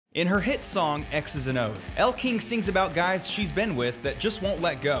In her hit song, X's and O's, Elle King sings about guys she's been with that just won't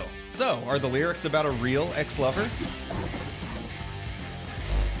let go. So, are the lyrics about a real ex-lover?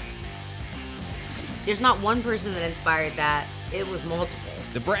 There's not one person that inspired that, it was multiple.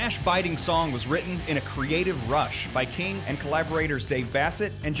 The brash, biting song was written in a creative rush by King and collaborators Dave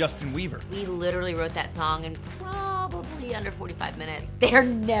Bassett and Justin Weaver. We literally wrote that song in probably under 45 minutes. They're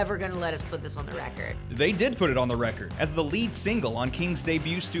never gonna let us put this on the record. They did put it on the record as the lead single on King's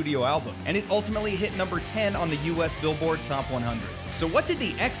debut studio album, and it ultimately hit number 10 on the US Billboard Top 100. So what did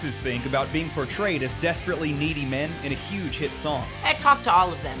the exes think about being portrayed as desperately needy men in a huge hit song? I talked to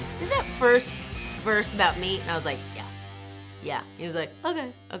all of them. Is that first verse about me? And I was like, yeah. He was like,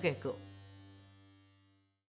 okay, cool.